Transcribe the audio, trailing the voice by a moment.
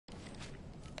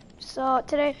So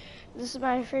today, this is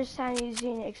my first time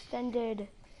using extended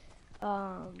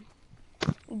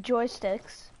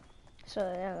joysticks. So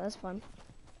yeah, that's fun.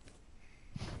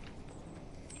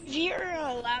 If you're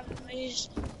loud noise,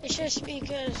 it's just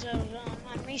because of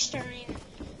I'm restarting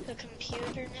the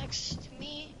computer next to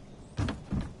me.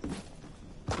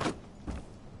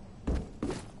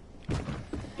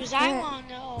 Because I want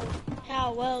to know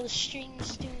how well the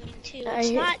stream's doing too. It's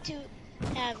not to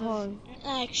have an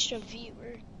extra viewer.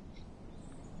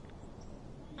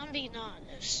 I'm being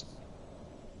honest.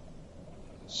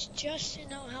 It's just to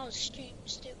know how the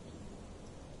stream's doing.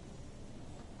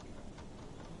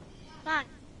 Come on.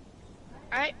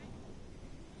 Alright.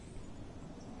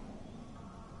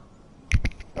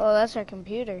 Oh, that's our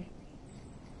computer.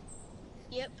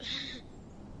 Yep.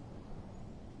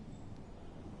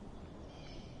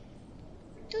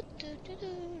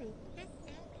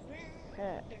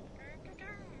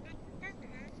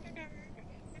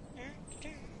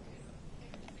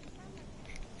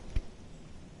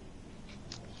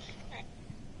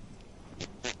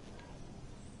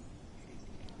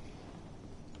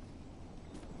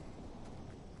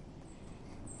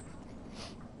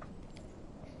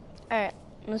 Alright,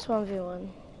 this 1v1.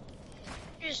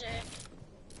 Here's it.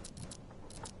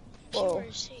 Whoa.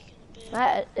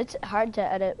 It's hard to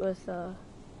edit with Alright.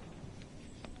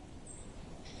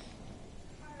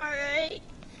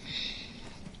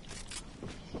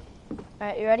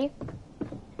 Alright, you ready?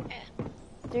 Yeah.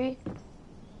 3,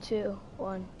 2,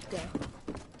 1, go.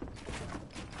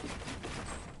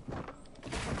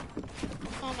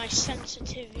 Oh, my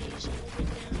sensitivity is a little bit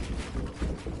down.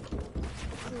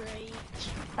 Great.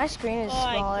 My screen is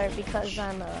smaller because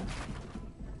I'm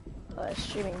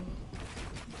streaming.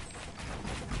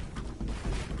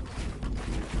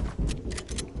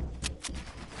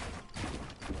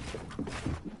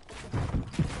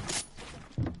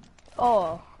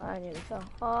 Oh, I nearly fell.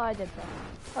 Oh, I did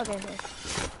fall. Okay,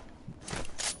 nice.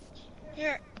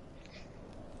 Here.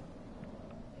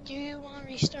 Do you want to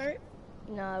restart?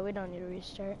 No, we don't need to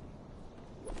restart.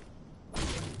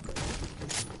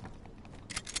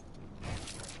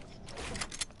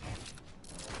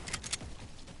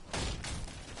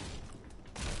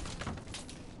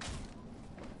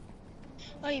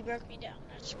 Oh, you broke me down.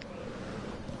 That's great.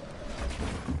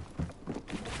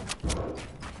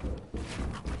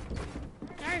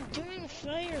 They're doing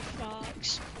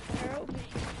Firefox. They're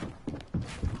opening.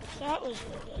 That was a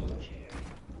little unfair.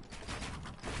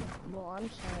 Well, I'm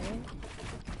sorry.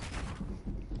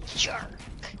 Jerk.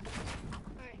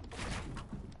 Alright.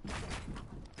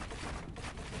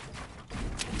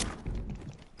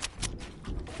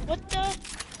 What the?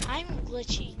 I'm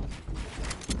glitching.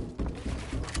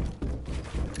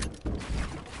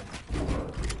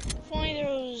 If only there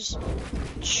was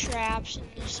traps in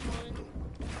this one.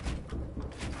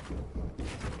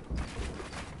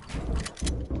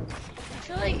 I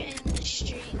feel like in the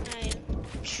street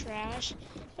I'm trash.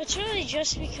 But it's really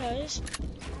just because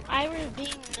I was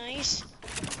being nice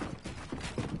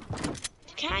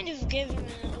to kind of give him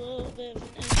a little bit of an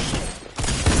extra.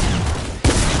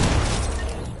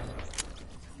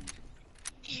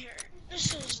 Here,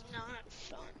 this is not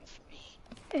fun for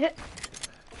me.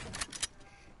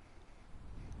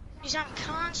 Because I'm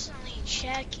constantly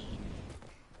checking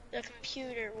the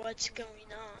computer what's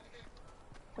going on.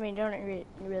 I mean, don't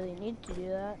really need to do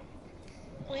that.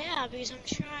 Well, yeah, because I'm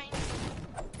trying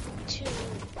to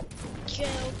get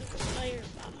open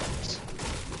Firefox.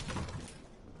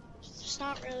 It's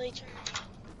not really turning.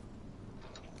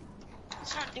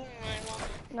 It's not doing what I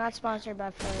want. Not sponsored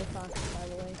by Firefox, by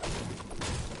the way.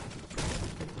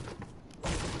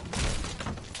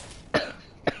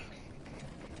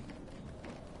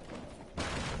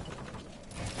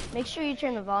 Make sure you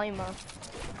turn the volume off.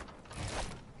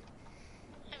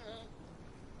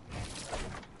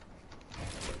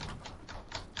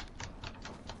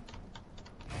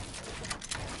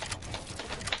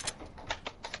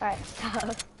 Alright,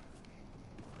 stop.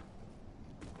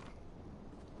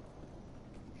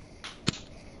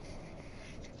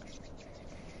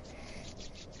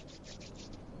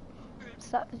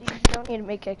 Stop. You don't need to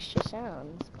make extra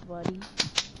sounds, buddy.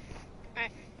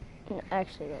 Alright. No,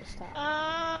 actually, no, stop.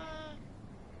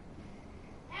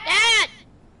 Dad!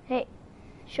 Hey,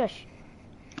 shush.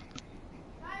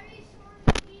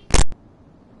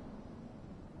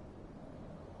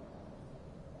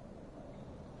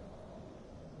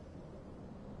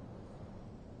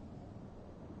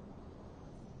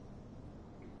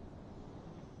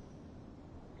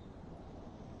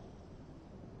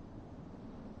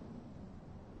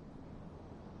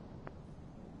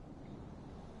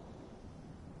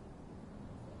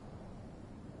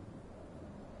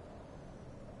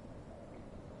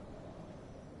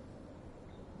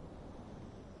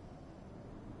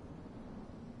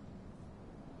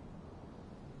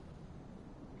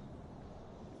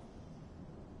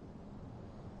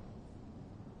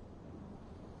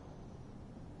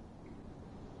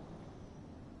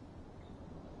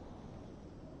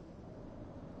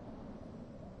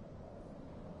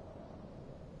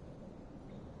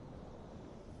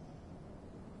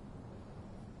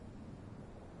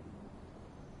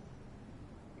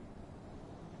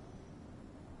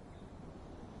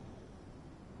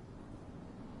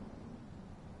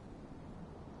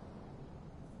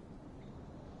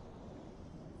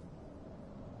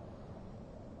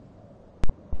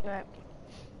 Alright.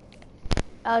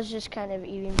 I was just kind of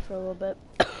eating for a little bit.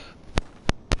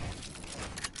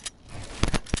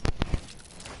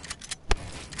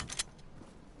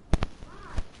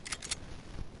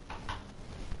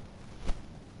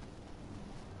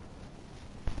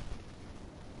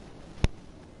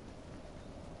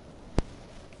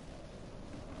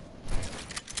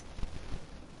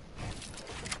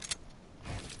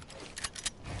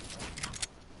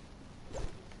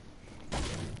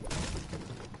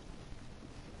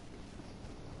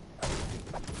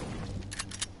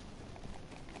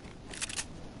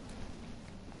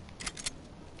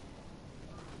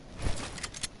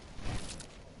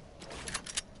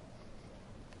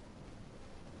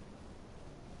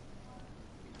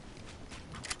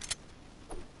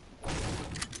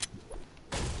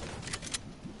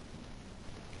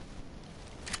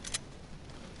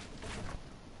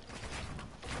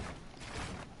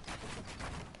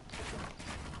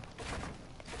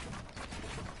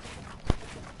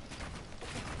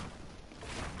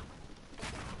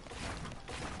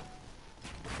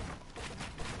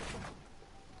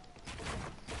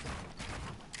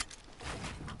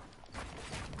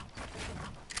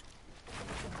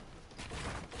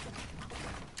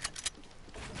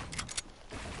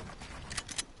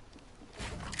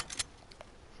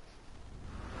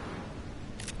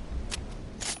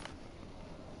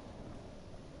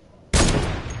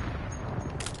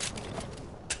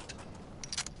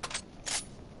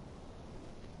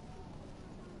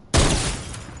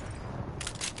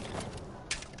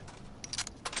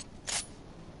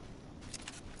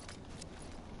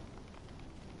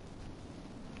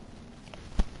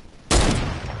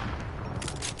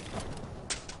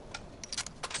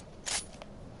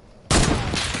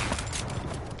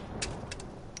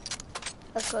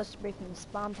 That's close to breaking the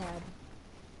spawn pad.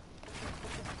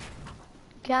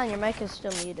 Callan, your mic is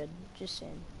still muted. Just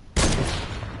saying.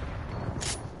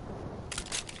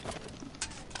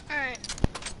 Alright.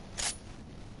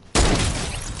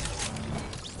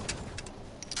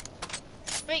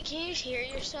 Wait, can you hear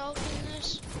yourself in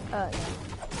this? Yeah.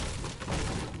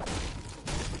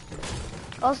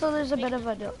 Also, there's a bit of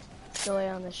a delay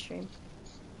on this stream.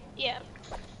 Yeah,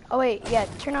 Oh wait, yeah,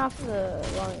 turn off the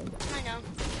volume. I know.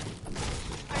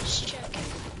 I'm just checking.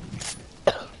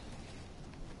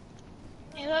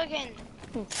 Hey, Logan.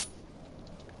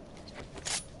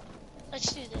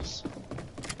 Let's do this.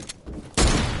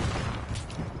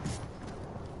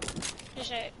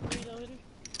 Is I reloading?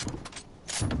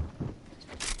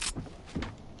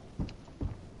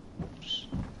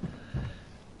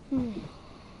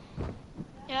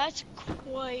 Yeah, that's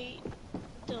quite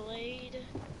delayed.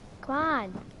 Come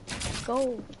on,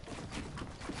 go.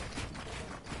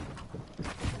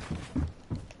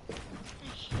 I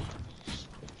hate this.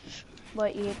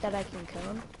 What, you hate that I can kill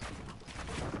him?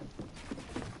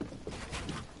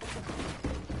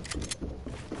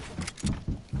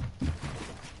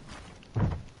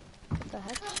 What the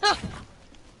heck?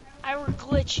 I were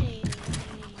glitching.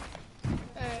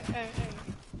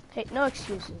 Hey, no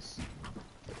excuses.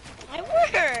 I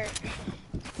were.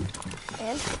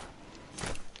 And?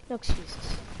 No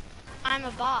excuses. I'm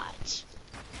a bot.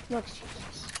 No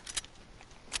excuses.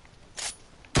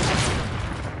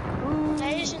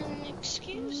 That isn't an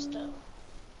excuse, though.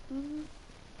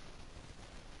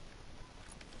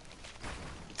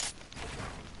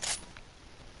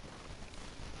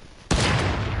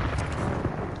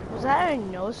 Was that a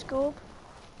no scope?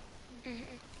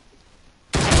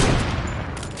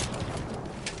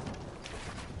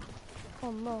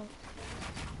 Oh no.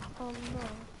 Oh no.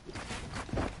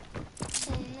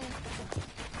 Oh no.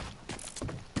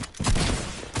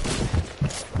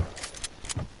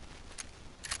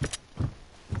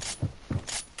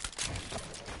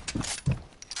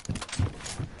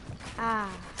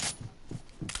 Ah.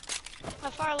 How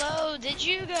far low did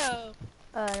you go?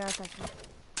 Not that far.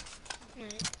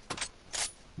 Right.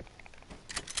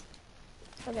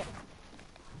 Okay.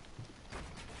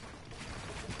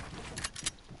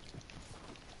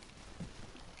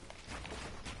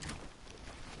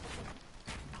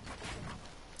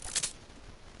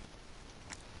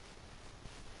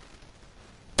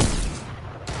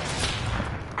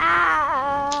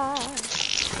 Ah!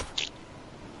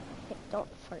 Hey, don't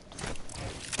fart.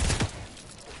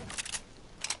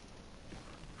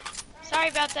 Sorry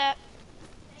about that.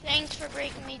 Thanks for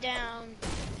breaking me down.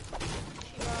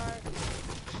 If you are.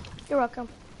 You're welcome.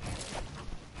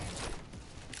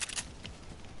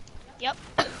 Yep.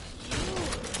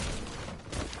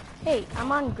 Hey,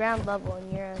 I'm on ground level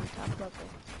and you're on top level.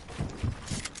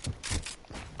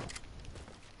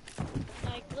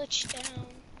 I glitched down.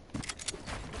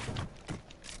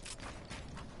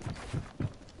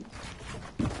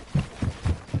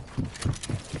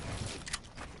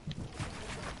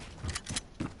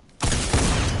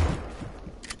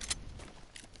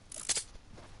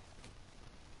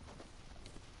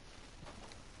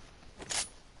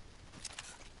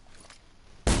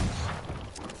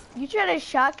 You try to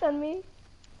shotgun me?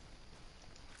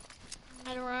 I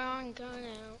had a wrong gun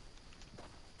out.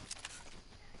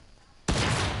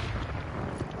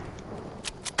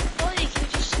 Oh, you could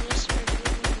just whisper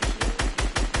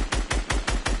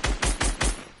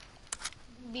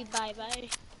be bye-bye.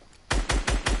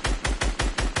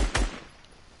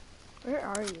 Where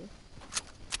are you?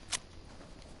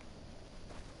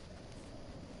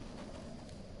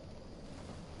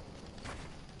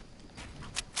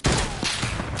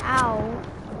 Ow.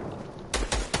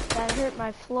 That hurt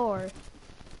my floor.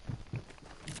 I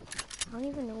don't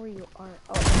even know where you are.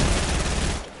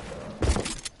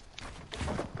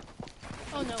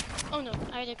 Oh no, oh no,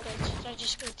 I had a glitch. I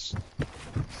just glitched.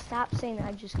 Stop saying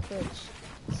I just glitched.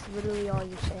 It's literally all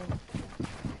you're saying.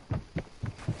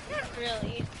 Not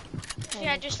really.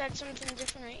 Yeah, I just had something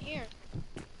different right here.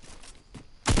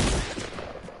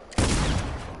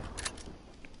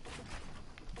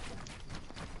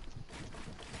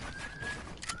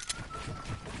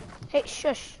 Hey,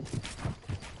 shush.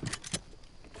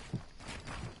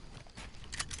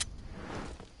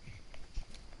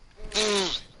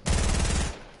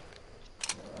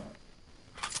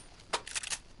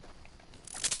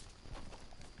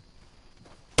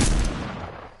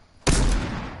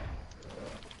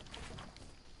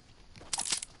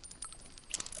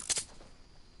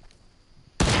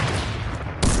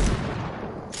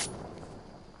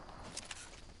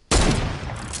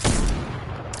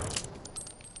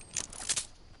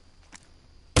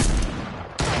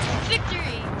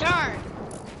 Victory! Darn!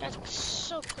 That's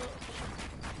so cool.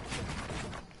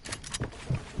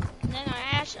 And then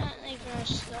I accidentally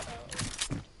pressed the O.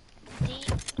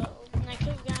 D-O. And I could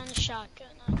have gotten a shotgun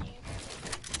on you.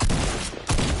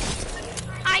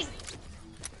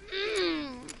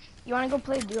 You wanna go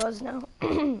play duos now?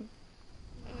 I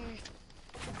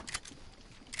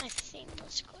think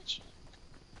let's glitch it.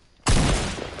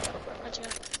 Let's go.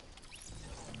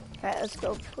 Alright, let's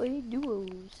go play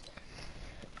duos.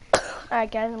 Alright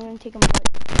guys, I'm gonna take a break.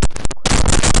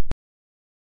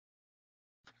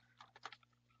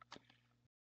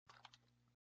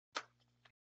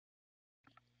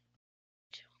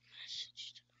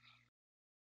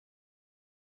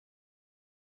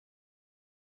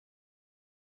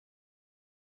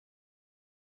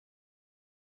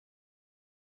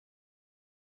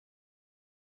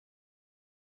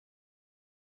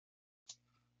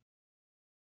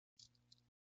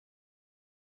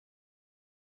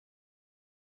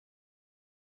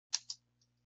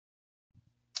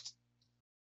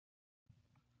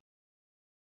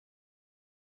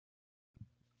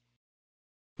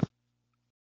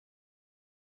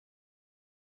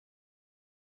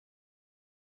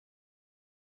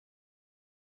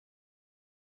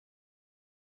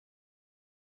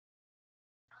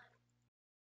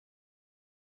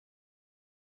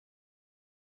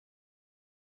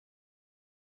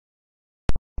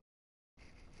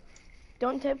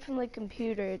 Don't type from the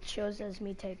computer, it shows as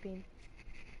me typing.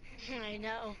 I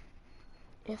know.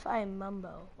 If I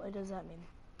mumbo, what does that mean?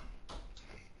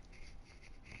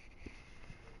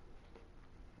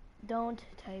 Don't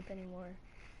type anymore.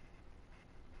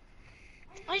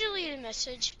 I deleted a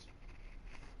message.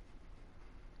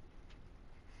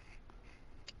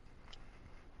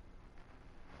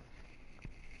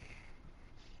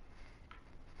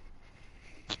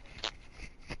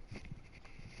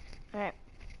 Alright.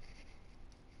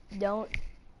 Don't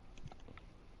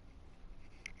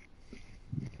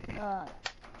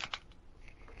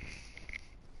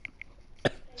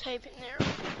Type in there.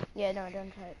 yeah, no,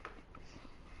 don't type.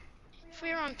 If we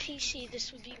were on PC,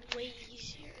 this would be way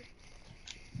easier.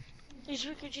 Because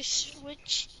we could just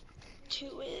switch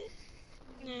to it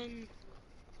and then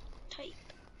type.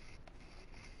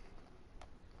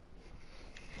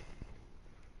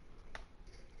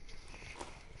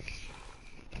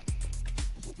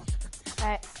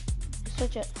 Alright,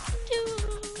 switch it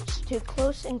to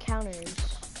close encounters.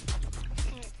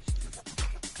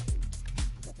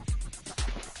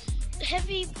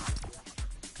 Heavy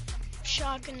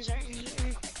shotguns are in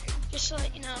here, just to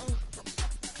let you know.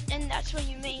 And that's what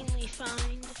you mainly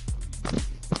find.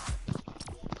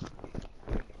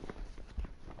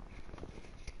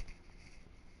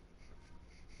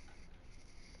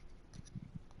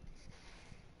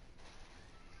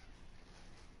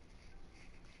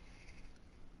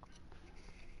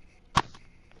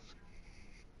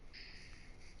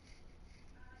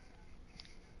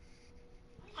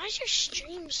 Why is your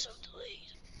stream so delayed?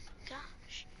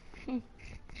 Gosh.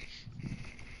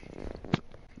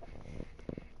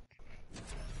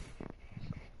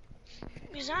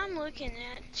 Because I'm looking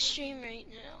at the stream right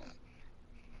now,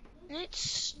 and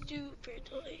it's super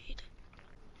delayed.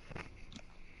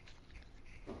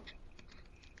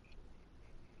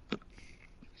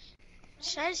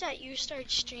 says that you started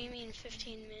streaming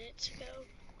 15 minutes ago.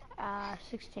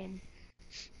 16.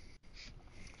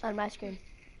 On my screen.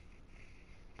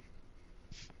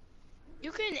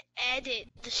 You can edit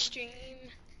the stream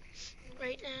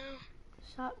right now.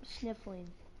 Stop sniffling.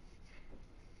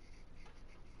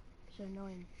 It's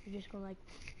annoying. You're just going like...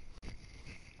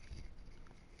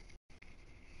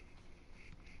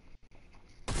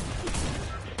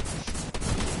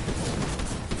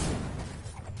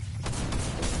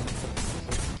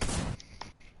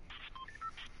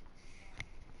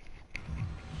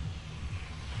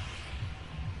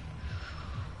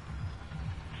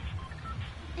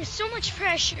 There's so much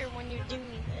pressure when you're doing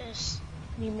this.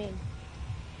 What do you mean?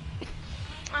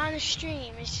 On the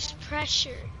stream, it's just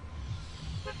pressure.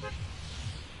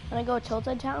 Wanna go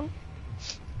Tilted Town?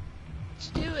 Let's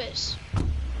do this.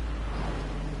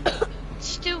 It's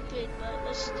stupid, but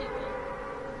let's do it.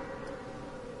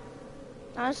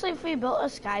 Honestly, if we built a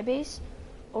sky base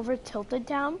over Tilted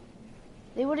Town,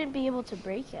 they wouldn't be able to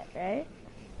break it, right?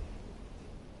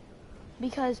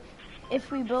 Because if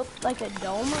we built like a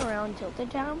dome around Tilted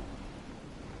Town,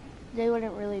 they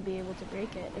wouldn't really be able to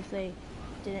break it if they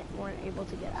weren't able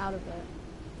to get out of it.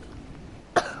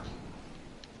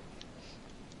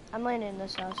 I'm landing in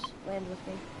this house. Land with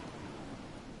me.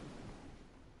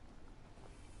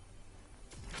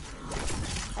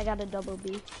 I got a double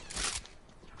B.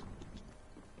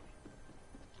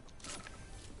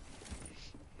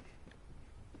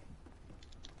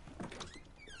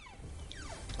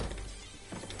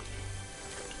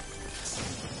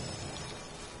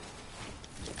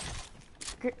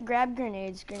 Grab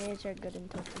grenades. Grenades are good in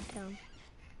Tilted Town.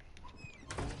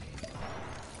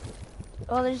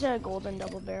 Oh, there's a golden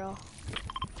double barrel.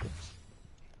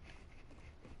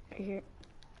 Right here.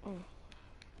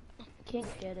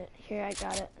 Can't get it. Here, I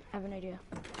got it. I have an idea.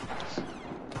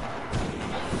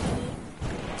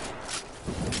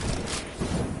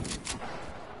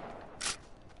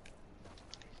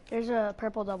 There's a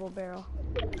purple double barrel.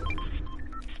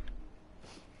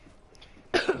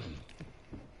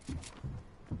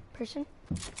 Person?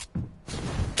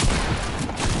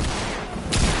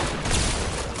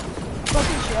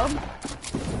 Broken shield.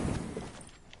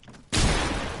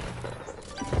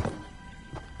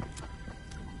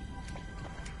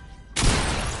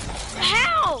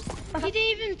 How? He didn't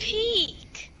even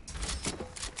peek.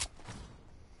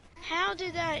 How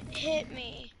did that hit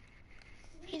me?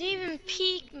 He didn't even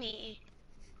peek me.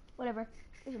 Whatever.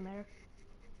 Doesn't matter.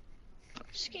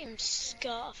 This game's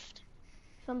scuffed.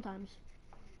 Sometimes.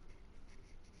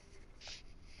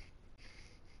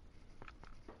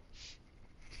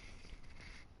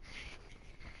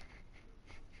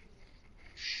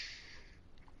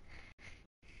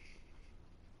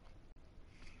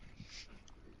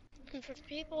 And for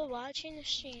people watching the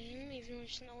stream, even if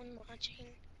there's no one watching,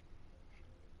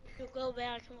 you'll go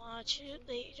back and watch it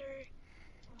later.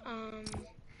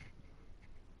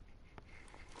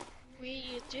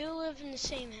 We do live in the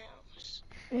same house.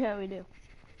 Yeah, we do.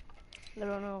 I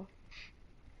don't know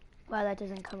why that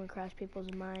doesn't come across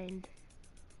people's mind,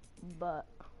 but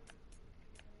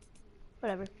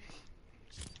whatever.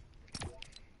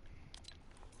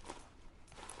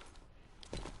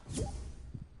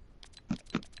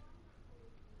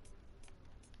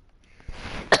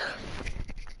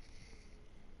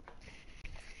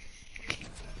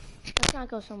 Let's not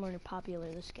go somewhere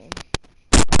popular this game.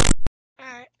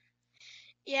 Alright.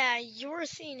 Yeah, your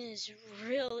thing is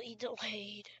really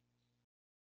delayed.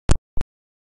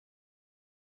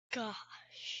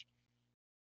 Gosh.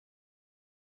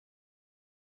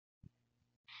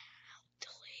 How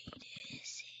delayed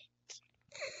is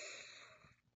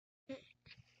it?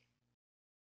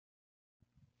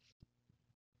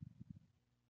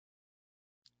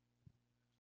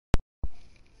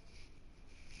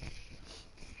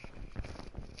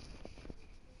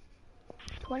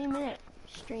 20-minute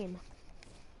stream.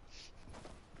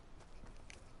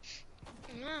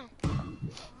 No.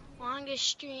 Longest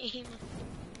stream that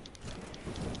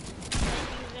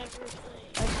you've ever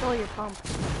played. I stole your pump.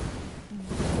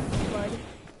 Bud.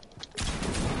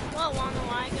 What, wanna know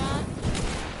what I got?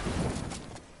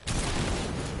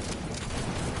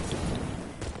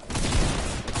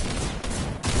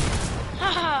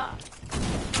 Haha!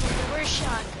 The worst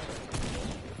shotgun.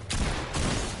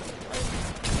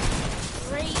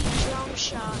 Great drum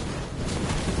shot.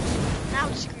 Now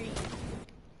it's green.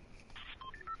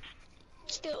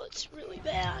 Still, it's really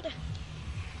bad.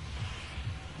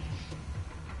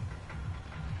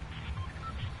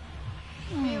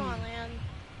 Where you want, land?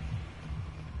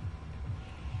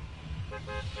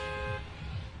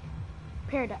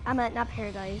 Paradise. I'm at not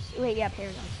paradise. Wait, yeah,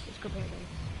 paradise. Let's go paradise.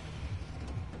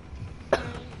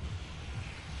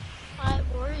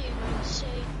 were you going to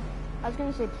say? I was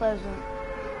gonna say Pleasant.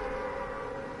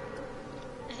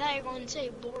 I thought you were going to say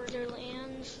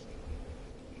Borderlands.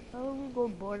 Oh, we go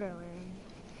Borderlands.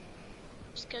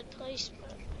 It's a good place,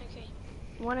 but okay.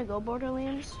 You wanna go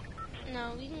Borderlands?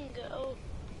 No, we can go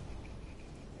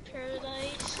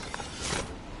Paradise,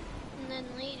 and then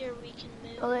later we can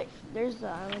move. Oh, there's the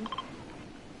island.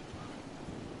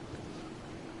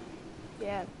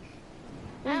 Yeah.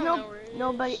 There's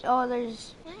nobody. Oh,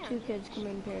 there's two kids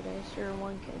coming in Paradise, or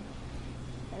one kid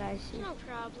that I see. No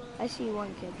problem. I see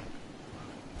one kid.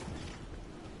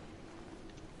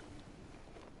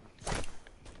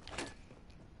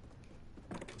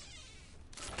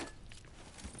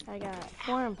 I got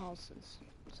 4 impulses,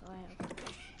 so I have.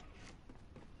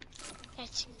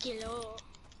 Let's go.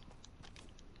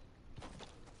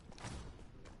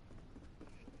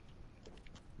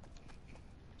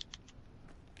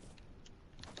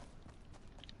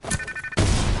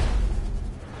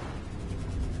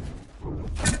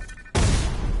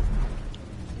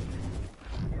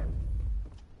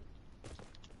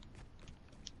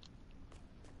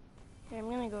 Okay, I'm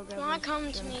gonna go grab. When I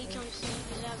come to me, because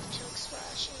I have chug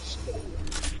splashes.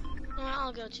 No,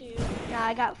 I'll go to you. Nah,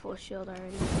 I got full shield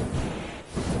already.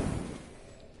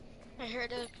 I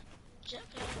heard a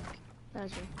jetpack.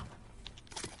 That's me.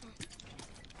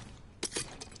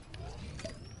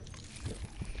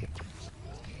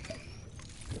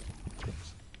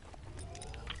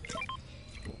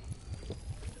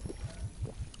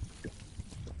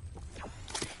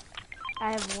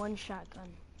 I have 1 shotgun.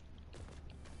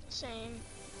 Same.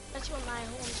 That's what my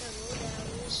whole entire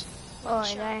loadout is. Oh,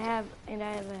 and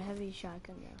I have a heavy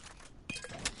shotgun now.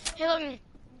 Hey, look,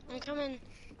 I'm coming.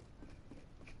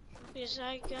 Because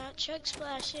I got chug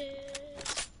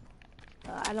splashes.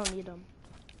 I don't need them.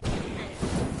 I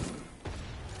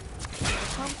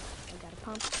got a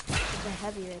pump. There's a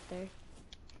heavy right there.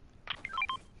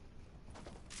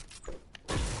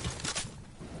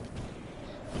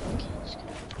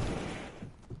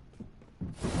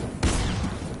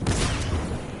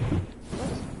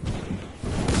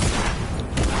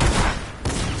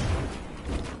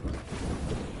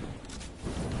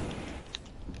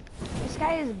 This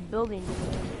guy is building me as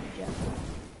a jet.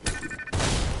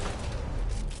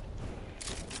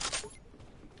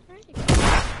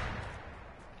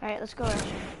 Alright, let's go,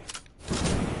 Russian.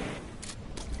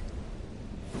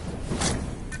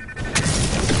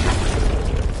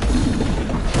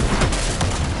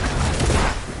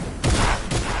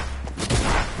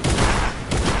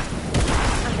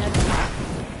 I'm dead.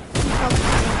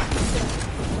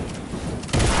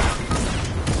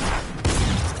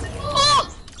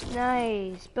 Oh!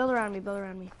 Nice. Build around me, build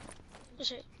around me.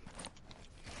 That's it.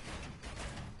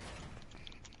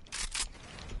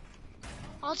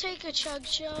 I'll take a chug.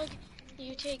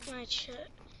 You take my chug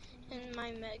and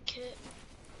my med kit.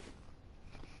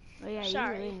 Oh yeah,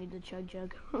 Sorry. you really need the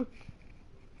chug.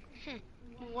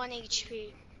 1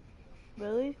 HP.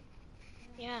 Really?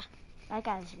 Yeah. That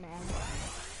guy's mad.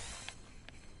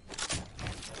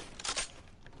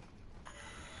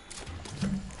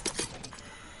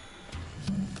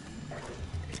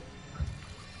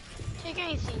 Take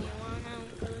anything you want. I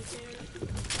don't really care.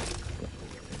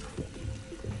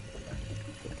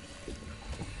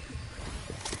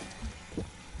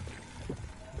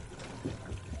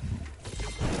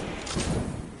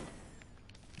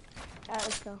 Alright,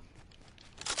 let's go.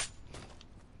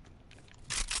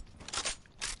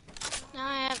 Now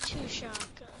I have 2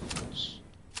 shotguns.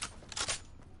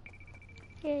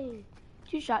 Yay.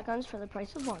 2 shotguns for the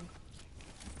price of 1.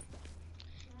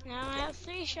 Now I have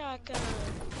 3 shotguns.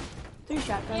 3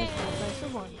 shotguns Yay. for the price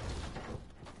of 1.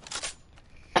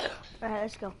 Alright,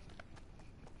 let's go.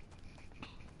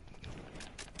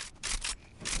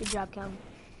 Good job, Cam.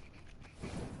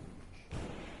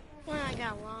 When I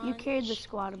got lunch. You carried the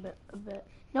squad a bit.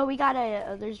 No, we got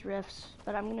there's rifts,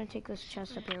 but I'm gonna take this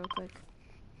chest up here real quick.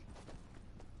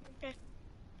 Okay.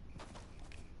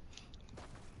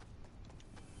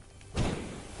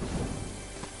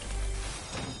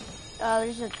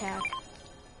 There's an attack.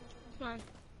 Come on.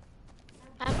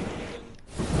 I'm moving.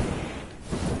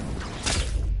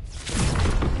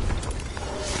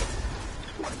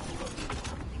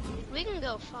 We can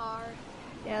go far.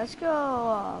 Yeah, let's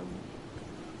go,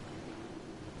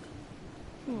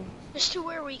 Just to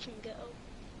where we can go.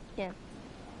 Yeah.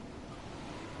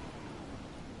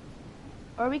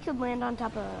 Or we could land on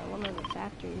top of one of the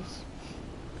factories.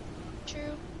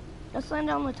 True. Let's land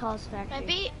on the tallest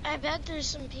factory. I bet there's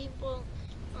some people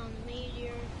on the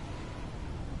meteor.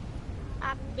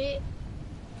 I bet.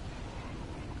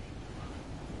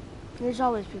 There's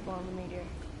always people on the meteor.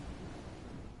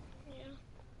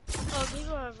 Yeah. Oh,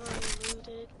 people have already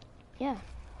looted. Yeah,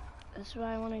 that's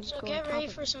why I want to So go. get on top ready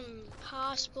of for it. some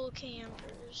possible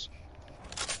campers.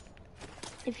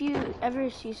 If you ever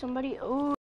see somebody,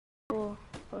 oh, over,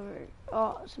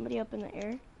 oh, somebody up in the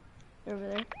air, they're over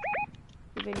there,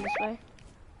 moving this way.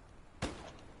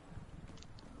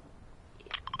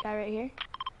 Guy right here.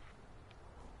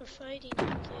 We're fighting,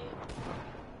 okay.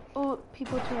 Oh,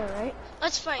 people to our right.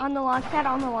 Let's fight. On the launch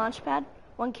pad,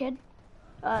 one kid.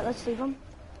 Let's leave him.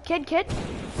 Kid. Should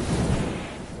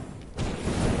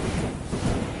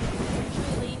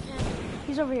we leave him?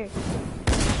 He's over here.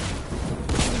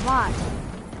 He's a bot.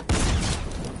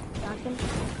 Knocked him.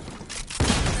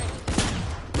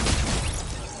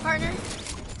 Partner?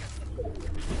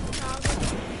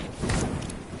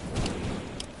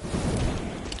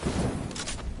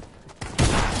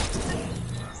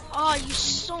 Oh, you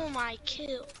stole my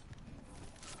kill.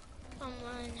 I'm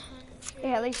 100.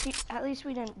 Yeah, at least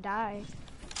we didn't die.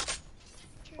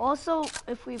 Also,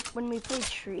 when we play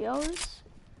trios,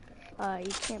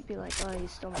 you can't be like, oh, you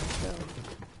stole my kill,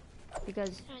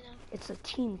 because it's a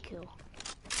team kill.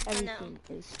 Everything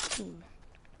is team.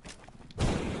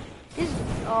 His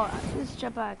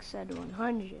jetpack said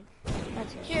 100.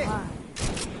 That's a lot.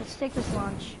 Let's take this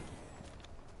launch.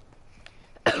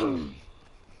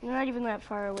 You're not even that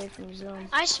far away from zone.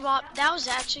 I swapped. That was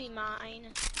actually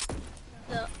mine.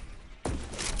 You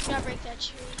gotta break that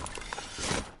tree.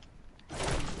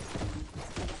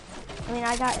 I mean,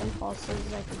 I got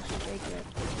impulses. I can just break it.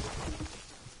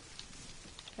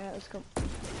 Alright, let's go.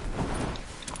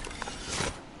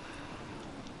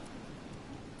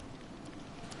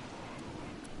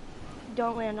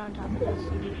 Don't land on top of the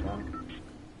CD though.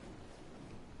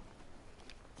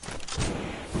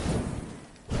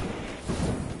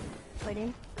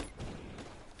 Fighting.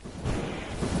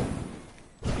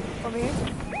 Over here.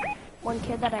 One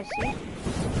kid that I see.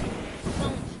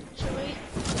 Should we?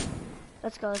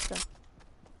 Let's go.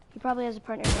 He probably has a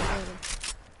partner in the building.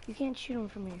 You can't shoot him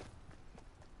from here.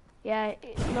 Yeah,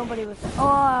 nobody with that.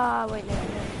 Oh, wait, no.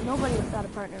 Nobody without a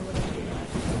partner would have do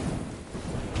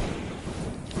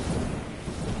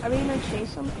that. Are we gonna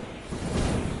chase him?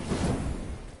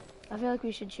 I feel like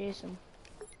we should chase him.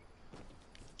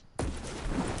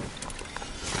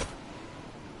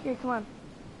 Here, come on.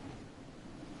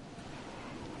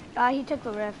 He took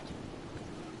the rift.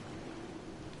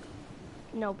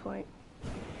 No point.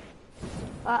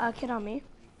 A kid on me.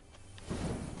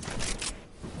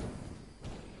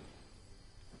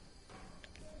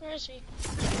 Where is he?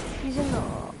 He's in the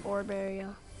orb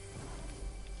area.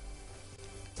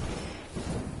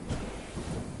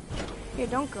 Here,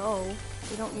 don't go.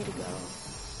 We don't need to go.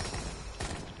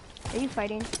 Are you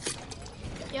fighting?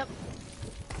 Yep.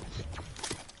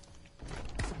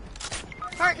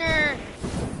 Partner!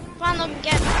 Come on, Logan,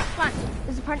 get him. Come on.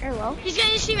 Is the partner low? He's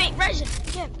getting his teammate. Rise.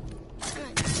 Get him. Come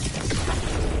on.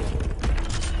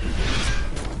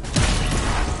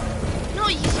 No,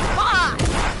 he's a bot.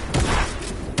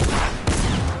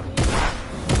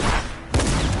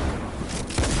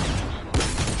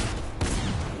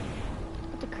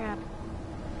 What the crap?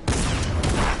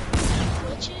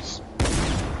 Glitches?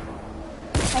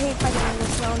 I hate fighting in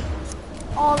this zone.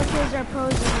 All the kids are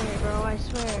pros in here, bro, I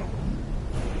swear.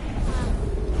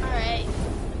 Alright.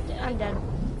 I'm dead.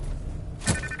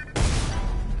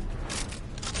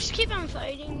 Just keep on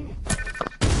fighting.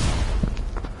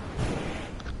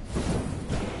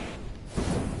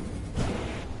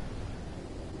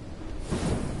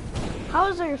 How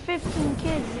is there 15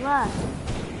 kids left?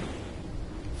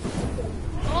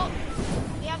 Oh,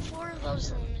 we have 4 of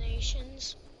those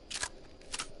eliminations.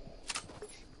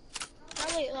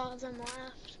 Probably a lot of them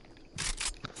left.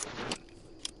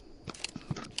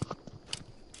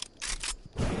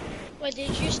 Wait,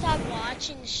 did you stop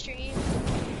watching the stream?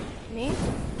 Me?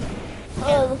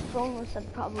 Oh, the phone must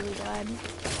have probably died.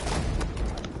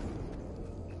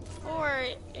 Or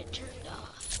it turned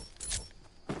off.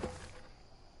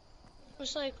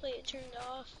 Most likely it turned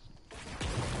off.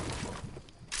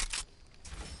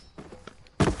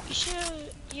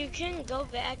 You can go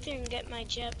back there and get my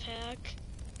jetpack.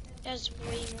 That's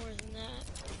way more than that.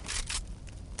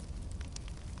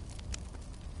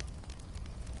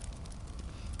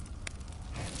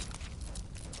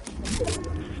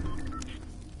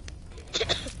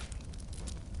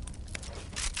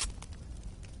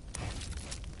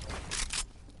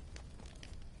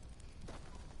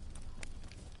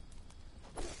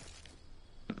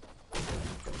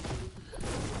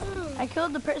 I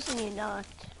killed the person you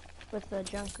knocked with the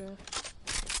junker.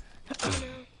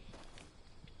 No.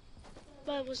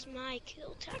 But it was my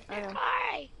kill technically.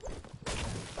 Sorry.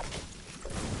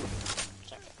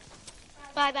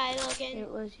 Bye bye, Logan. It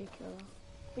was your kill.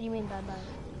 What do you mean bye-bye?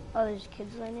 Oh, there's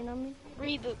kids landing on me?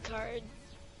 Reboot card.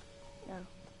 No.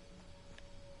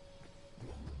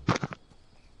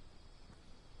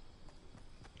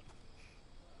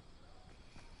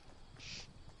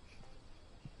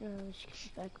 No, there's kids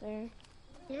back there.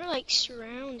 You're like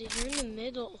surrounded. You're in the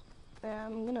middle. Yeah,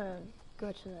 I'm gonna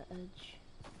go to the edge.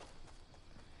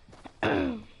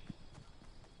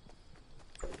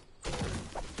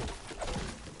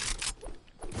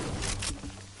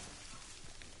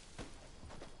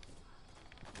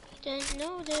 Didn't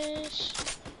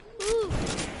notice. Ooh.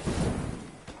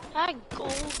 I got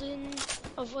golden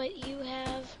of what you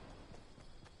have.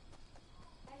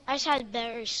 I just had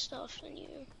better stuff than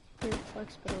you. Weird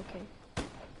flex, but okay.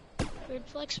 Weird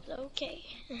flex, but okay.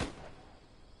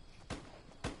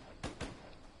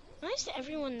 Why is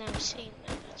everyone now saying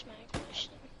that? That's my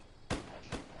question.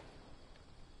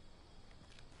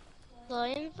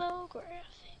 The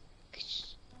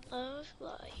infographics of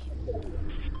life.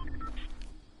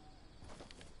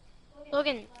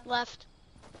 Logan, left.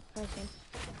 Okay.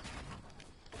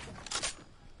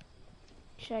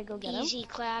 Should I go get him? Easy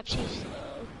claps, he's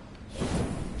slow.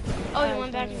 Oh, he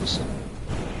went back in the slow.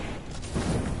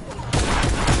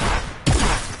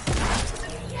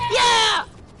 Yeah!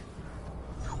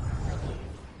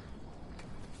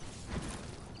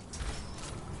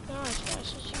 Go as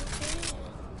fast as you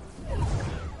can.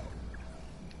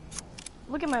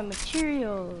 Look at my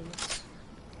materials.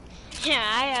 Yeah,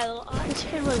 I had a lot. This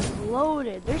kid was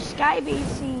loaded. They're sky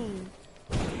basing.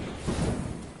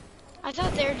 I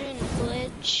thought they were doing a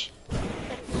glitch,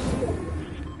 but no.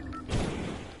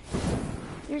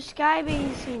 They're sky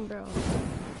basing, bro.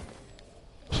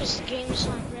 Just the game's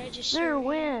not registered. They're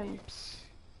wimps.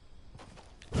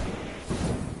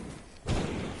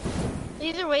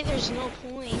 Either way, there's no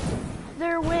point,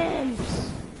 They're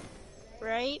wimps.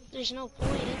 right? There's no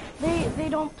point. They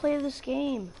don't play this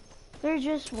game. They're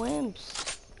just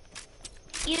wimps.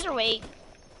 Either way,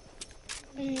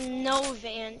 no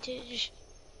advantage.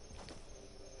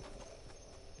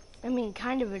 I mean,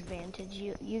 kind of advantage.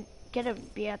 You get to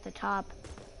be at the top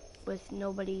with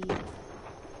nobody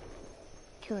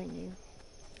killing you.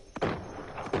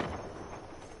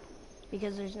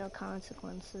 Because there's no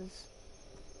consequences.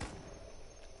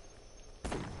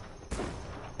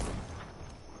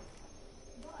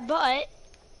 But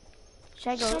Should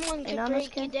I go someone in could on this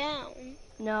break you kid? down.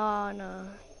 No,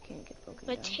 you can't get broken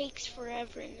But it down. takes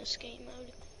forever in this game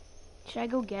mode. Should I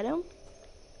go get him?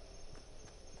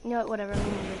 You know what, whatever, I'm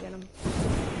gonna go get him.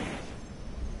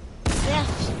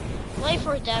 Death. Life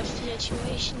or death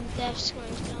situation. Death's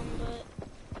going to come, but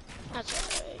that's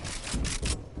alright.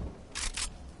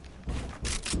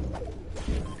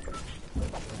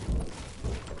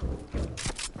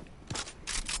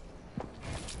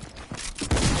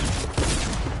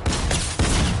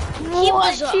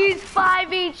 What? She's 5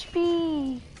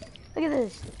 HP! Look at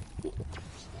this.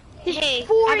 Hey,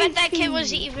 4 I bet that kid HP.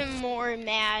 was even more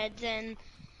mad than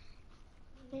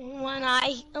when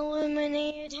I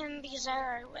eliminated him because I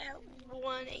already had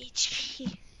 1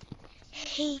 HP.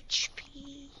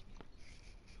 HP.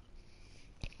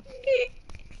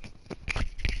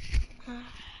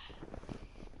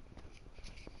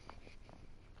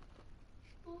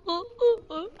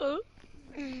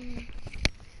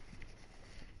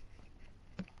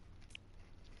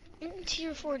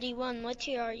 Tier 41, what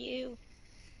tier are you?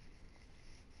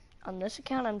 On this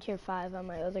account, I'm tier 5. On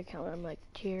my other account, I'm like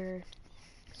tier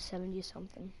 70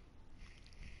 something.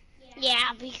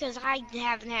 Yeah, because I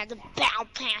haven't had the battle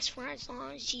pass for as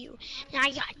long as you. And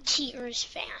I got tiers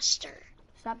faster.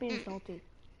 Stop being salty.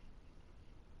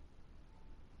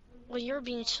 Well, you're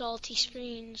being salty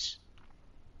screens.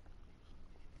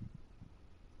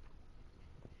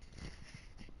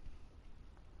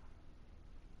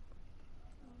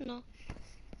 No.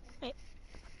 Wait.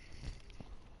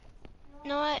 You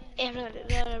know what?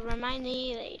 Remind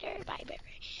me later. Bye, bye.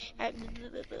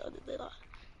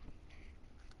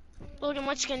 Logan,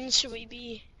 what skins should we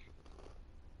be?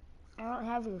 I don't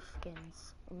have your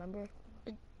skins, remember?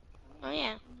 Oh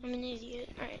yeah, I'm an idiot.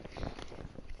 Alright.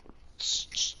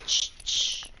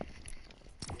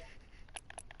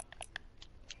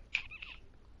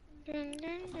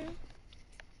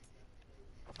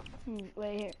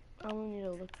 Wait here. I only need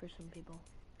to look for some people.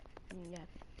 Yeah.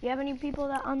 Do you have any people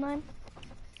that online?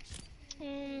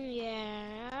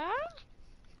 Yeah.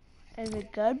 Is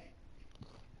it good?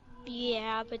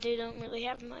 Yeah, but they don't really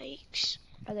have mics.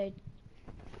 Are they?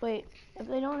 Wait, if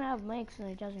they don't have mics, then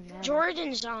it doesn't matter.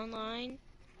 Jordan's online.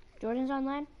 Jordan's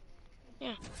online?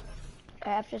 Yeah. I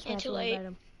have to smash him, invite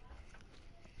him.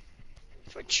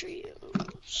 For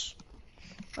trios.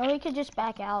 Or we could just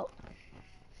back out.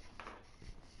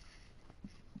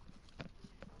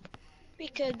 We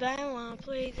could, but I don't want to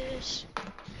play this.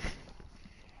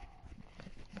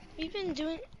 We've been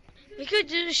doing... We could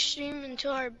do the stream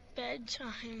until our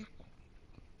bedtime.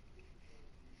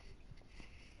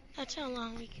 That's how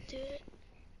long we could do it.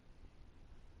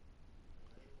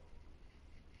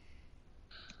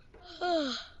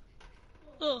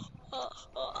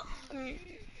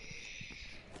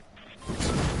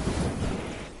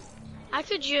 I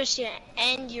could just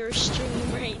end your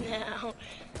stream right now.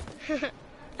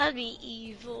 That'd be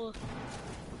evil.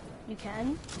 You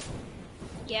can?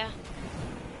 Yeah.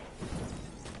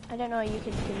 I don't know, you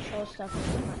can control stuff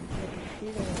with the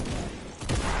computer.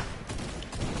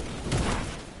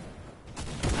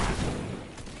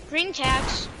 Green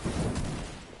tags.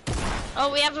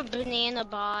 Oh, we have a banana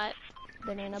bot.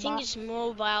 Banana I think bot? it's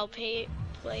mobile player.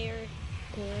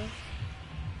 Yeah.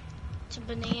 It's a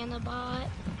banana bot.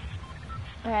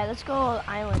 Alright, let's go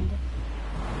island.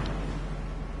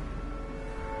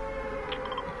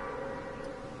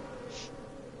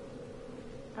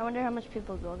 I wonder how much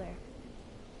people go there.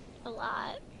 A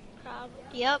lot. Probably.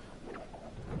 Yep.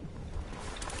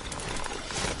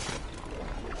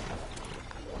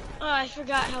 Oh, I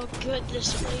forgot how good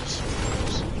this place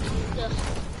was. The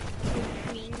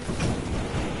wink.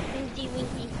 Winky,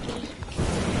 winky, wink.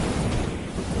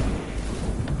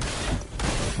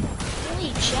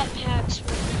 Only jetpacks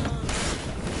were dumb.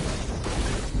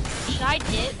 Should I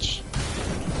ditch?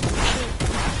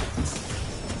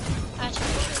 That's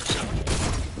what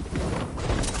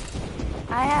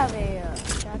I have a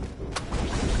shot.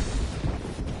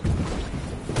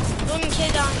 One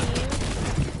kid on you.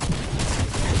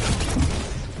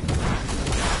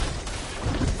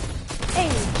 Hey,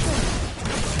 sure.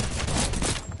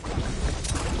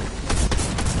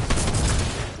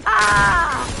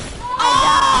 Ah!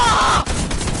 Oh!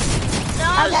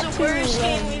 I That got was the two worst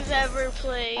game limbs. we've ever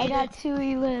played. I got 2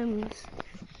 limbs.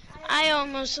 I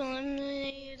almost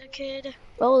eliminated a kid.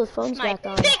 Oh, the phone's My back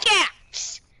on.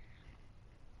 pickaxe!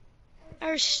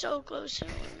 Are so close to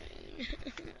winning.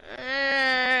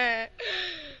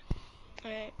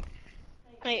 Alright.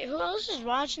 Wait, who else is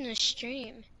watching the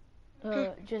stream?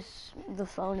 Just the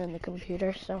phone and the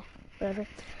computer, so whatever.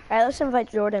 Alright, let's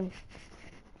invite Jordan.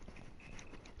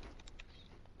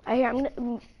 I'm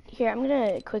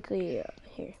gonna quickly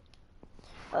here.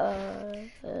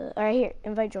 Alright, here,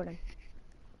 invite Jordan.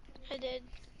 I did.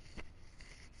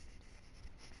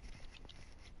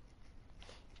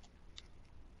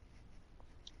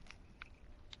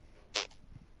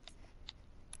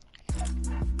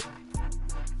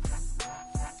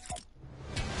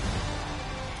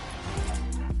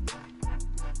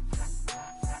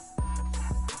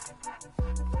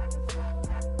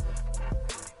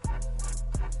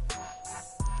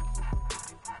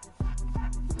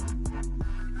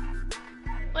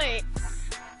 Wait.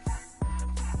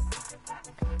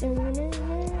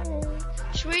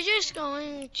 Should we just go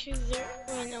into the...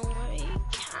 Wait, no, we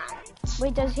can't.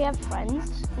 Wait, does he have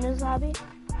friends in his lobby?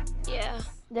 Yeah.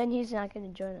 Then he's not gonna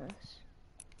join us.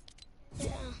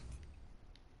 Yeah.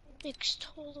 Makes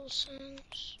total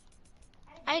sense.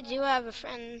 I do have a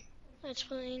friend that's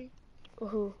playing,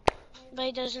 Who? but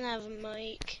he doesn't have a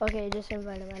mic. Okay, just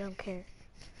invite him. I don't care.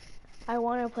 I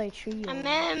want to play trio. I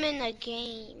met him in a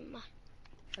game.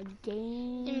 A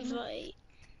game. Invite.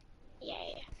 Yeah.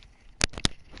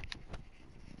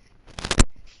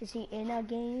 Is he in a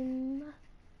game?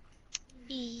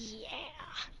 Yeah.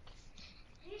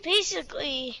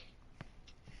 Basically.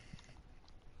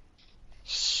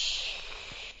 Is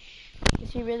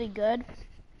he really good?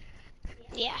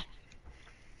 Yeah.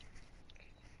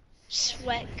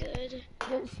 Sweat good.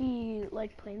 Does he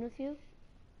like playing with you?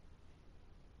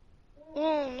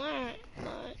 Well, not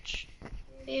much.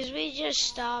 Because we just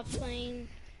stopped playing.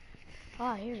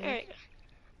 Ah, here he is. Alright.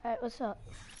 Alright, what's up?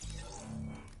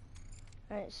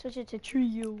 Alright, switch it to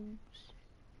trios.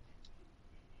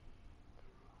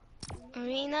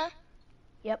 Arena?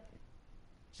 Yep.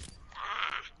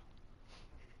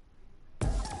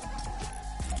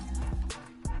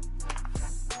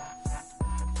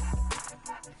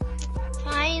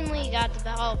 Finally got the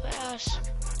battle pass.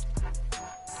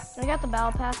 I got the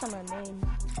battle pass on my main.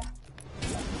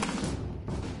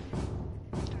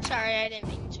 Sorry, I didn't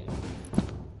mean to.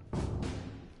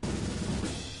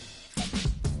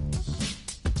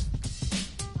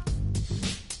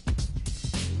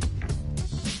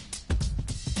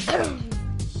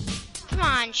 Come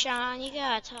on, Sean, you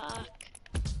gotta talk.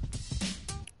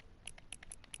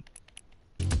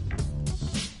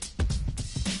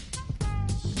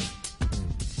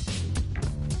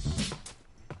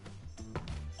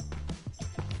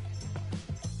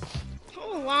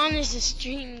 How long is the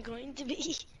stream going to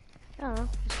be? Yeah,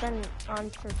 it's been on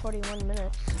for 41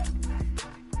 minutes.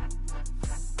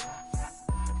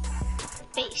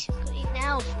 Basically,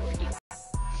 now 40.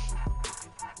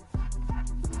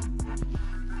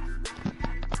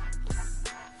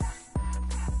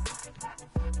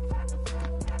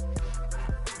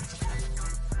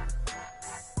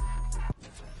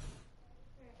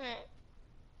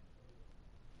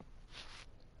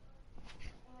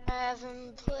 I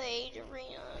haven't played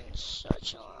Arena in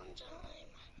such a long time.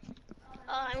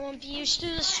 I won't be used to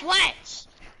the sweats.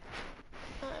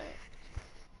 Alright.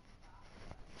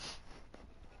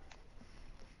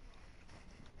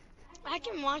 I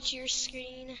can watch your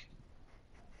screen.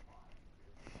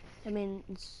 I mean,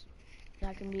 it's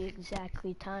not gonna be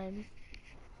exactly time.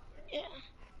 Yeah.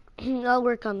 I'll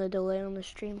work on the delay on the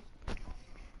stream.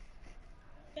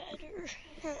 Better.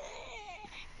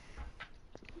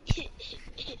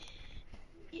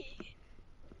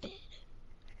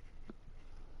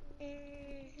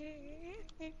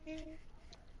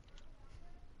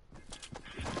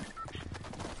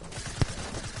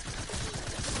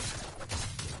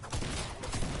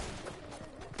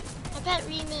 I bet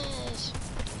Remus.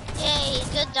 Yay,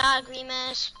 good dog,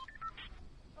 Remus.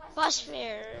 Bus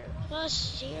fare,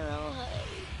 plus 0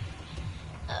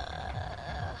 height.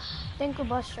 Think a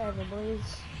bus driver,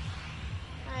 please.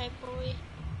 Alright, boy.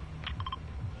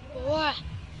 Boy.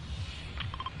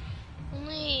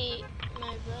 Only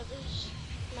my brother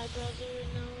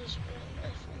knows what I'm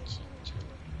referencing to.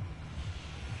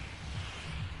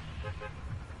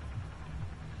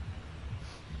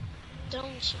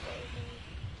 Don't you, baby?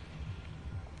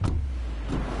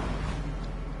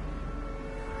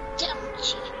 Don't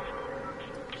you?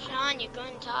 Sean, you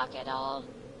going to talk at all?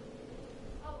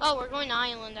 Oh, we're going to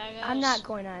Island, I guess. I'm not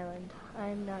going island.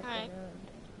 I'm not going Alright. island.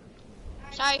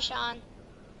 Sorry, Sean.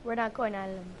 We're not going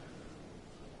island.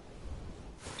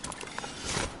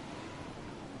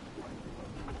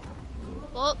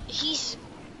 Well, he's...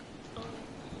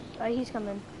 He's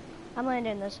coming. I'm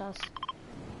landing in this house.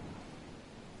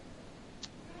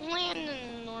 land in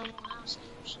a normal house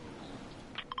usually.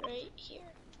 Right here.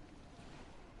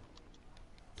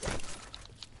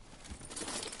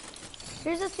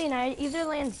 Here's the thing, I either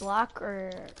land block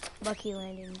or lucky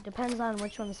landing. Depends on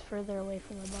which one's further away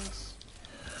from the bus.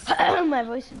 My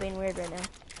voice is being weird right now.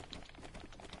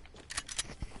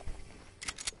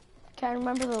 Can't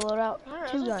remember the loadout. Are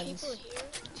 2 other guns. people here?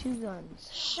 2 guns.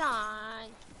 Sean.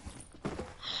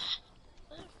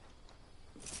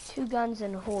 2 guns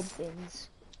and hold things.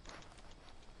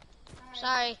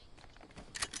 Sorry.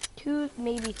 2,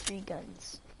 maybe 3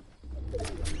 guns.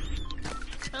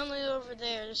 Only over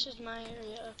there. This is my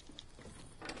area.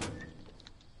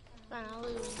 Fine, I'll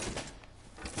lose.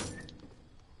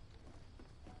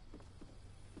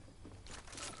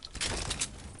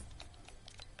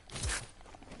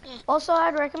 Also,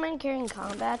 I'd recommend carrying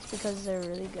combats because they're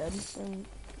really good in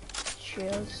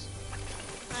trios.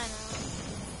 I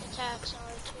know. Attacks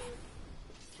are too.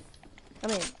 I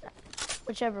mean,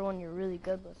 whichever one you're really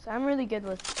good with. I'm really good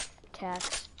with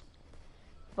attacks,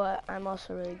 but I'm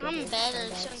also really good I'm with better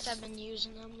combats. since I've been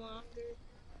using them longer.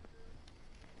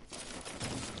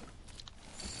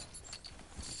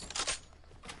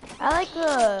 I like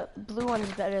the blue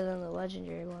ones better than the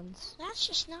legendary ones. That's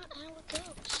just not how it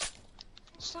goes.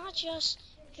 It's not just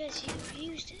because you've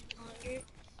used it longer.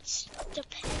 It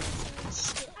depends on the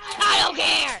skill. I don't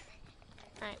care!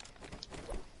 Alright.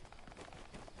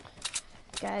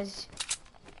 Guys,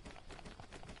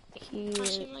 he I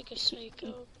seem like a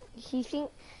psycho. he think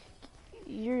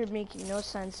you're making no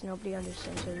sense. Nobody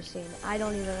understands what you're saying. I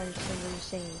don't even understand what you're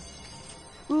saying.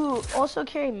 Ooh, also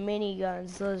carry mini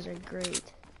guns. Those are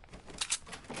great.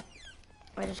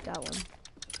 I just got one.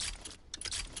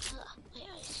 My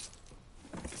eyes.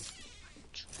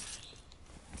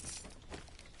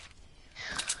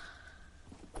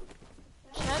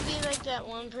 Should I be like that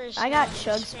one person? I got on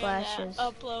chug Instagram splashes.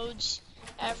 that uploads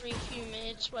every few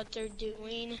minutes what they're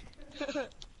doing. My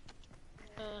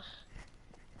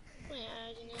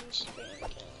eyes and Instagram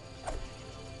account.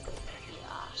 Be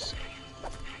awesome.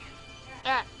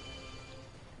 Alright.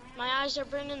 My eyes are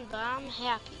burning, but I'm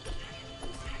happy.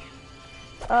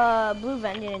 Blue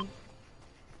vending.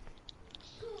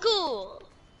 Cool.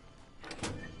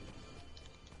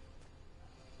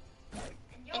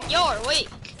 And you're weak.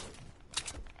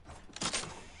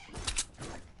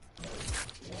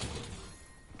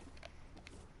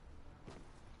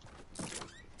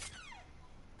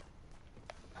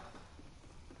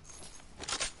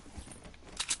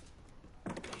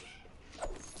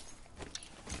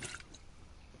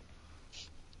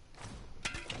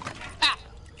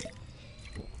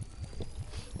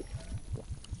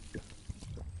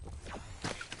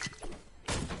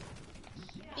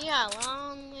 got a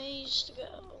long ways to go.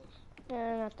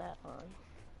 Yeah, not that long.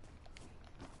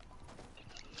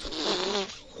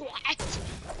 What?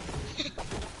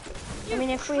 I mean,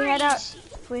 if we head out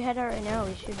right now,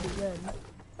 we should be good.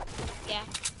 Yeah.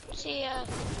 See ya,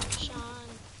 Sean.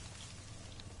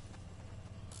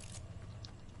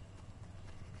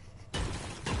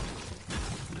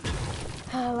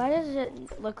 Why does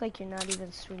it look like you're not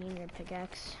even swinging your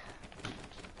pickaxe?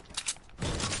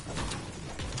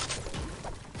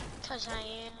 Cause I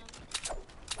am.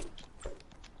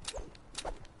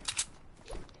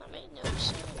 That made no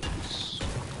sense.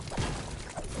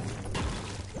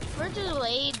 We're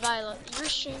delayed by, your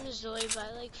stream is delayed by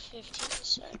like 15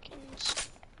 seconds.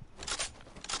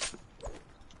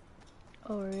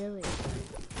 Oh, really?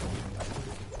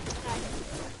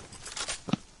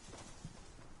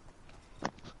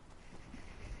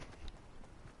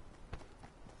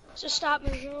 So stop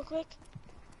moving real quick.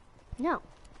 No.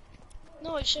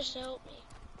 No, it's just to help me.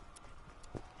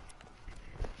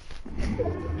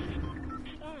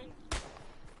 Fine.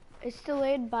 It's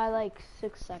delayed by like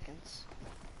 6 seconds.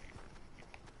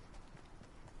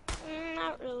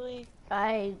 Not really.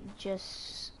 I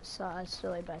just saw it's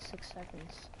delayed by 6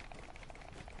 seconds.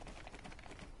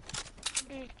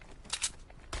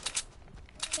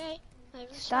 Okay.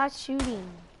 Stop shooting.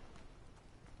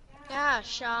 Yeah,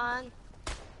 Sean.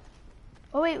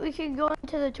 Oh wait, we could go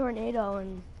into the tornado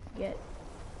and get...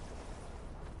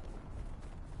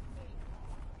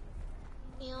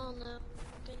 We all know.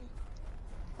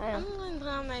 I'm going to put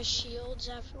on my shields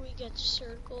after we get to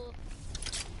circle.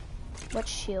 What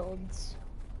shields?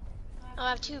 I'll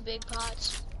have 2 big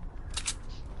pots.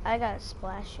 I got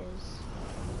splashes.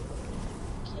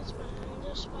 Kids behind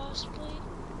us, possibly.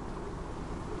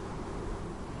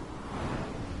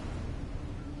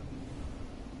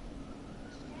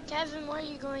 Kevin, what are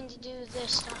you going to do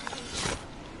this time?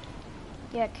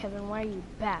 Yeah, Kevin, why are you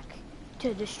back?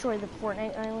 To destroy the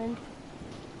Fortnite island?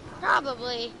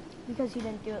 Probably. Because you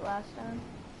didn't do it last time?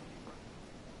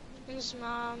 His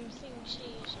mom thinks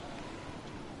he's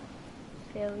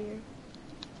a failure.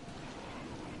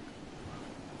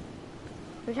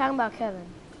 We're talking about Kevin.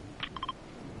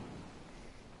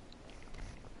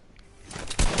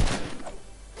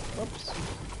 Whoops.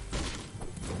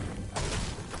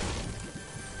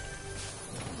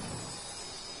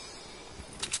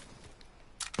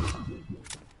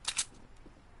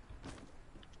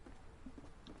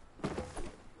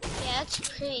 Yeah, it's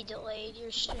pretty delayed,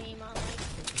 your stream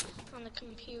on the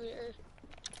computer.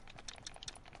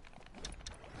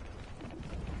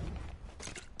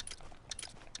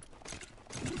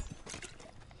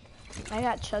 I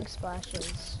got chug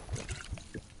splashes.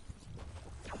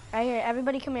 Right here,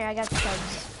 everybody come here, I got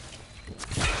chugs.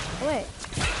 Oh wait,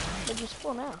 they're just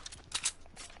full now.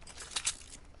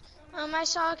 I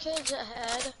saw kids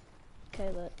ahead. Okay,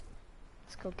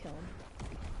 let's go kill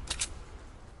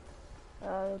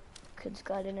them. Kids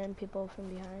gliding in, people from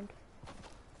behind.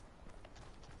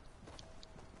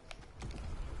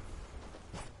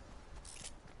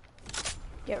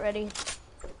 Get ready.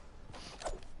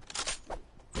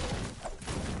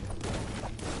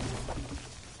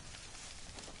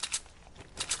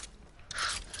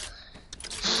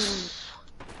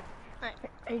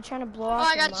 Are you trying to blow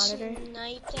off your monitor? I got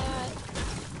sniped at.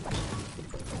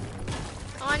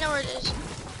 Oh, I know where it is.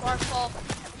 Waterfall.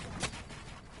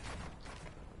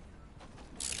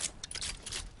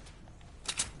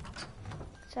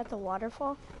 Is that the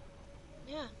waterfall?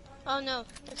 Yeah. Oh no,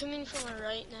 they're coming from our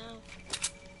right now.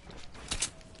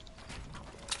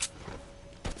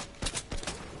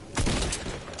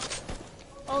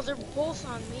 Oh, they're both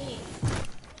on me.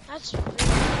 That's really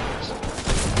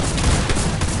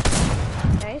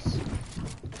nice.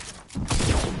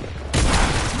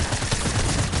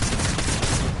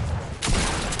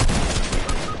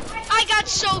 I got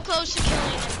so close to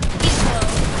killing him. He's low.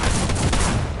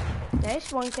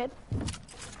 Nice, one kid.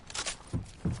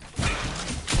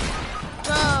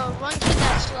 Bro, one kid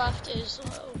that's left is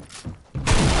low.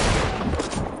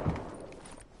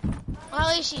 Well,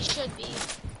 at least he should be.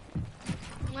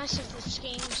 Unless if this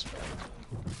game's broken.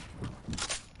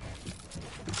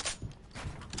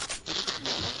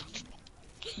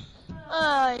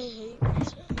 I hate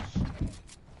myself.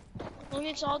 Look,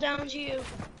 it's all down to you.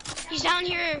 He's down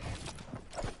here.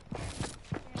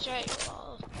 He's right at your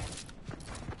wall.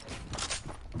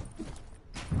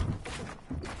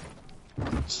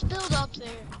 Spilled up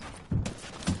there.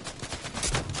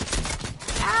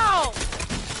 Ow!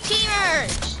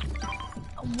 Teamers!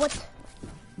 What?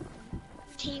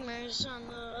 Teamers on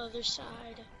the other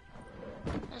side.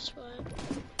 That's what.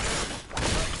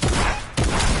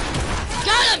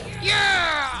 Got him!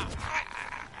 Yeah!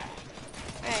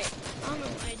 Alright.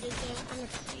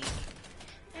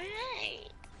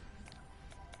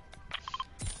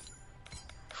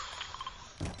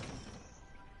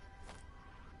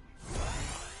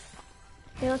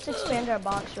 Okay, let's expand our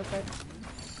box real quick.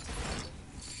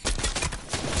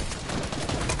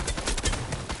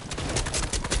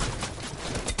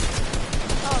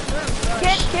 Oh, they're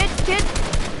rushed. Kid!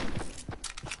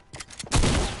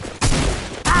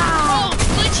 Ah! Oh,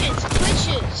 glitches!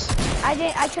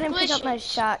 I couldn't pick up my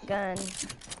Glitches. shotgun.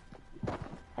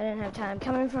 I didn't have time.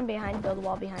 Coming from behind, build a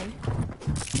wall behind.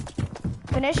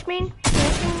 Finishing me?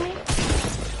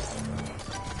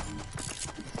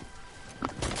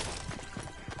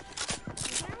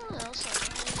 Is there anyone else on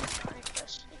my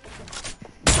question?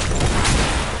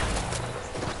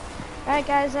 Alright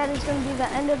guys, that is going to be the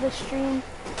end of the stream.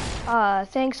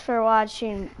 Thanks for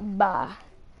watching. Bye.